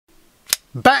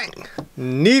Bang!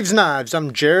 Neeves Knives,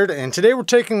 I'm Jared, and today we're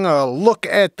taking a look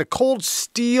at the cold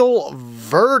steel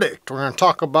verdict. We're going to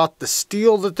talk about the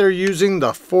steel that they're using,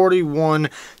 the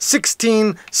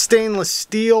 4116 stainless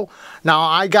steel. Now,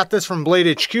 I got this from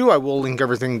Blade HQ. I will link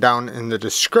everything down in the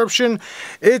description.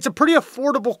 It's a pretty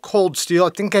affordable cold steel.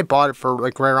 I think I bought it for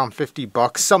like right around 50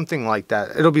 bucks, something like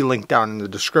that. It'll be linked down in the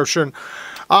description.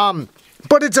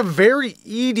 But it's a very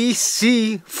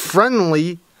EDC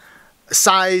friendly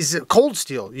size cold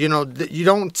steel. You know, you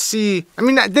don't see, I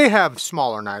mean, they have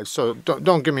smaller knives, so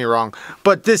don't get me wrong,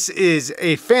 but this is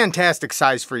a fantastic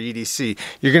size for EDC.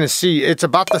 You're going to see it's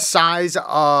about the size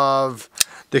of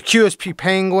the QSP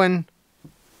Penguin,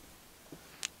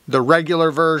 the regular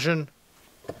version,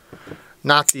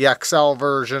 not the XL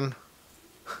version.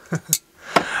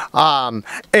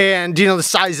 And you know, the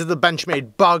size of the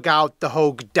Benchmade Bug Out, the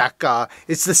Hogue Deca,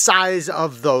 it's the size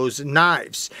of those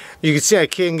knives. You can see I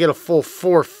can get a full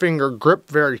 4-finger grip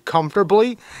very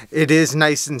comfortably. It is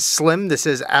nice and slim. This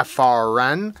is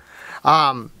FRN.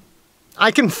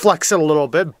 I can flex it a little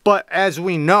bit, but as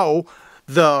we know,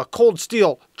 the cold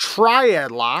steel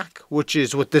triad lock, which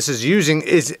is what this is using,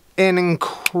 is an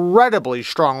incredibly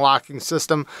strong locking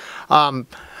system. The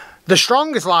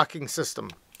strongest locking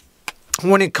system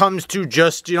when it comes to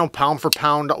just, you know, pound for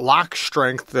pound lock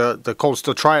strength. The cold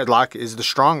steel triad lock is the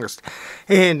strongest.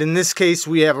 And in this case,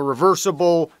 we have a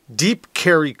reversible deep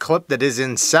carry clip that is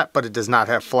inset, but it does not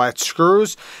have flat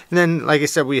screws. And then, like I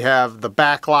said, we have the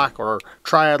back lock or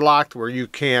triad lock where you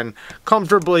can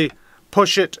comfortably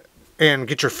push it and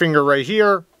get your finger right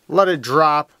here, let it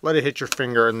drop, let it hit your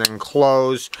finger, and then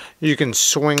close. You can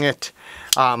swing it.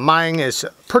 Mine is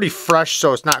pretty fresh,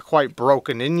 so it's not quite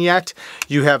broken in yet.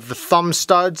 You have the thumb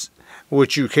studs,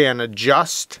 which you can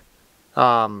adjust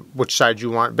which side you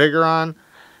want bigger on.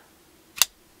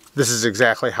 This is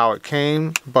exactly how it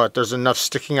came, but there's enough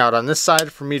sticking out on this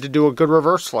side for me to do a good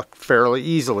reverse flick fairly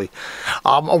easily.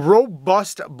 A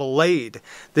robust blade.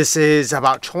 This is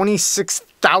about 26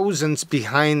 thousandths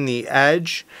behind the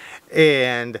edge,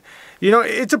 and you know,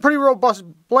 it's a pretty robust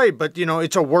blade, but you know,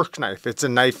 it's a work knife. It's a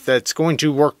knife that's going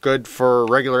to work good for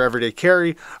regular everyday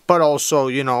carry, but also,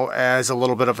 you know, as a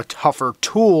little bit of a tougher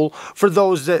tool for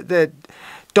those that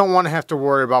don't want to have to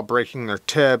worry about breaking their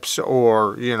tips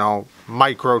or, you know,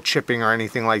 microchipping or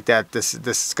anything like that. This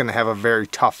is going to have a very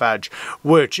tough edge,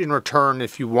 which in return,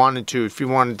 if you wanted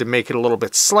to make it a little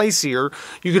bit slicier,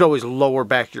 you could always lower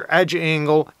back your edge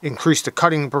angle, increase the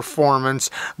cutting performance,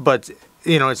 but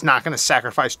you know, it's not going to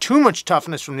sacrifice too much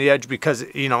toughness from the edge because,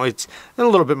 you know, it's a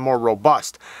little bit more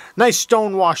robust. Nice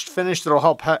stone washed finish that'll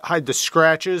help hide the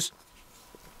scratches.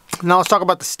 Now let's talk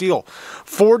about the steel.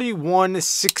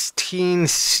 4116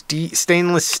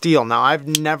 stainless steel. Now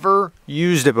I've never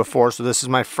used it before, so this is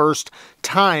my first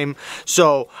time,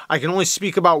 so I can only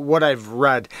speak about what I've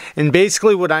read. And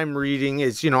basically what I'm reading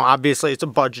is, you know, obviously it's a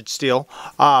budget steel,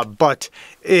 but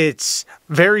it's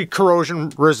very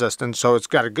corrosion resistant, so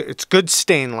it's good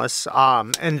stainless,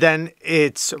 and then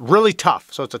it's really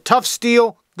tough. So it's a tough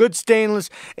steel, good stainless,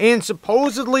 and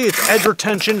supposedly its edge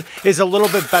retention is a little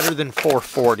bit better than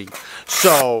 440.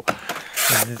 So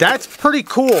that's pretty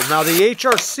cool. Now the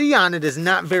HRC on it is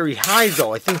not very high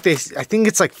though. I think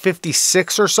it's like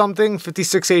 56 or something,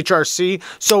 56 HRC.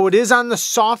 So it is on the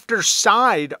softer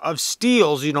side of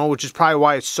steels, you know, which is probably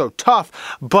why it's so tough.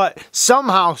 But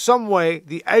somehow, some way,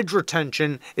 the edge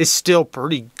retention is still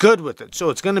pretty good with it. So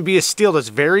it's going to be a steel that's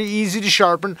very easy to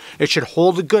sharpen. It should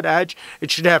hold a good edge.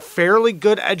 It should have fairly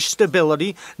good edge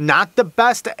stability. Not the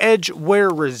best edge wear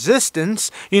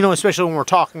resistance, you know, especially when we're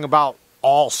talking about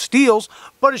all steels,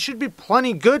 but it should be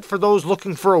plenty good for those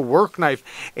looking for a work knife.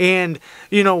 And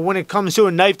you know, when it comes to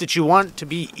a knife that you want to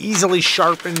be easily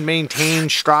sharpened,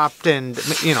 maintained, stropped, and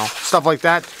you know, stuff like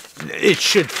that, it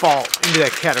should fall into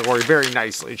that category very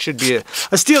nicely. It should be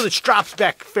a steel that drops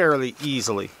back fairly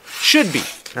easily. Should be,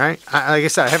 right? Like I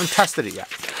said, I haven't tested it yet.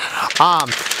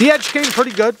 The edge came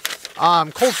pretty good.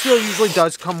 Cold steel usually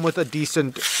does come with a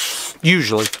decent,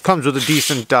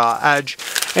 edge.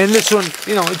 And this one,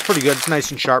 you know, it's pretty good. It's nice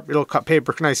and sharp. It'll cut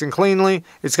paper nice and cleanly.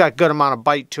 It's got a good amount of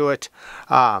bite to it.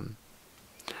 I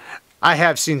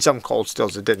have seen some cold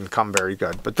steels that didn't come very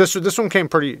good, but this one came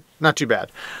pretty, not too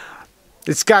bad.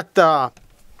 It's got the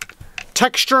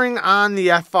texturing on the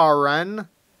FRN,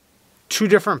 2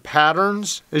 different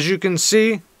patterns, as you can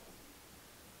see.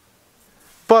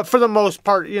 But for the most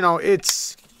part, you know,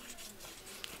 it's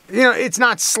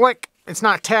not slick. It's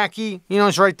not tacky, you know,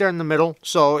 it's right there in the middle,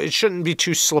 so it shouldn't be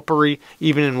too slippery.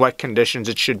 Even in wet conditions,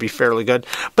 it should be fairly good.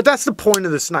 But that's the point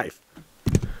of this knife.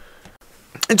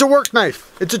 It's a work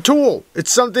knife. It's a tool.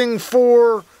 It's something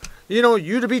for,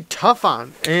 you to be tough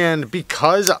on. And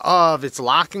because of its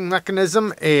locking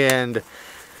mechanism and,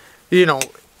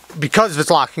 because of its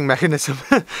locking mechanism,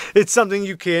 it's something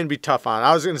you can be tough on.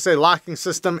 I was going to say locking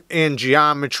system and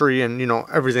geometry and,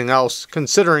 everything else,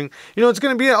 considering, it's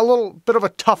going to be a little bit of a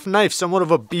tough knife, somewhat of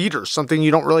a beater, something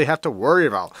you don't really have to worry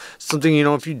about. Something,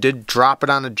 if you did drop it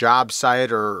on a job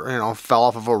site or, fell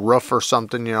off of a roof or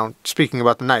something, speaking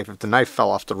about the knife, if the knife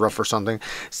fell off the roof or something,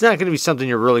 it's not going to be something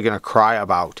you're really going to cry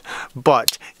about.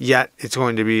 But yet it's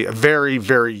going to be very,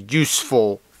 very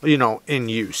useful, in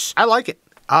use. I like it.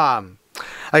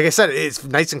 Like I said, it's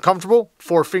nice and comfortable,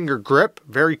 4-finger grip,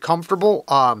 very comfortable.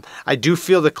 I do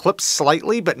feel the clip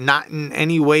slightly, but not in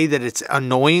any way that it's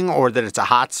annoying or that it's a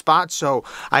hot spot. So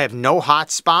I have no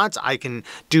hot spots. I can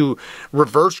do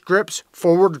reverse grips,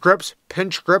 forward grips,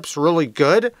 pinch grips really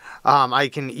good. I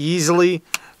can easily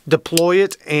deploy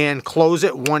it and close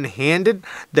it one-handed.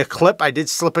 The clip, I did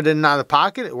slip it in and out of the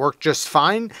pocket. It worked just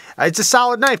fine. It's a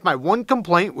solid knife. My one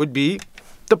complaint would be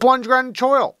the plunge grinding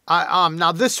choil.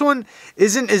 Now this one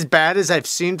isn't as bad as I've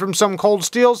seen from some cold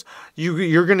steels.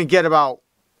 You're going to get about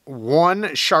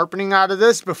 1 sharpening out of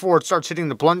this before it starts hitting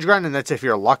the plunge grind, and that's if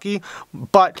you're lucky.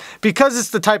 But because it's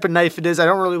the type of knife it is, I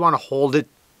don't really want to hold it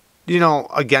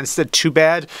against it too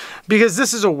bad, because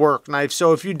this is a work knife.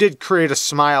 So if you did create a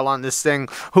smile on this thing,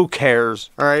 who cares?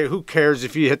 All right, who cares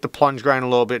if you hit the plunge grind a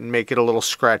little bit and make it a little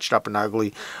scratched up and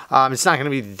ugly? It's not going to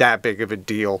be that big of a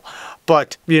deal.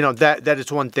 But that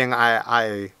is one thing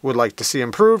I would like to see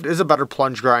improved, is a better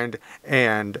plunge grind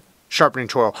and sharpening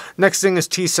choil. Next thing is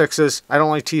T6s. I don't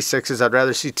like T6s. I'd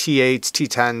rather see T8s,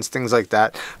 T10s, things like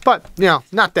that. But,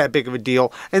 not that big of a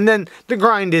deal. And then the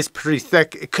grind is pretty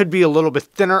thick. It could be a little bit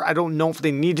thinner. I don't know if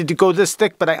they needed to go this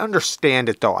thick, but I understand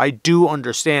it though. I do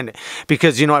understand it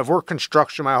because, I've worked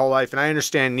construction my whole life, and I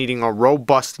understand needing a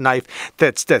robust knife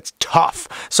that's tough.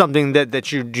 Something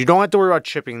that you don't have to worry about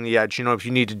chipping the edge, if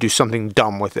you need to do something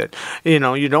dumb with it. You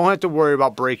don't have to worry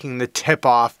about breaking the tip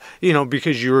off,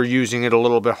 because you were using it a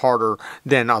little bit harder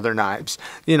than other knives,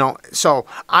 so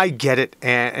I get it,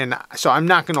 and so I'm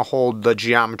not going to hold the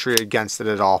geometry against it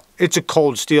at all. It's a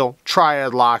cold steel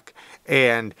triad lock,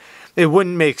 and it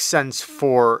wouldn't make sense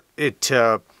for it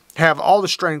to have all the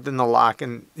strength in the lock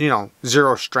and,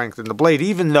 zero strength in the blade,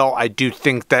 even though I do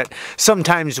think that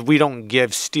sometimes we don't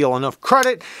give steel enough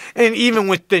credit, and even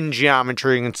with thin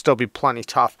geometry, it can still be plenty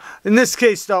tough. In this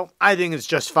case, though, I think it's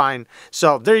just fine.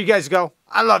 So there you guys go.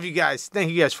 I love you guys. Thank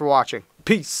you guys for watching.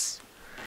 Peace.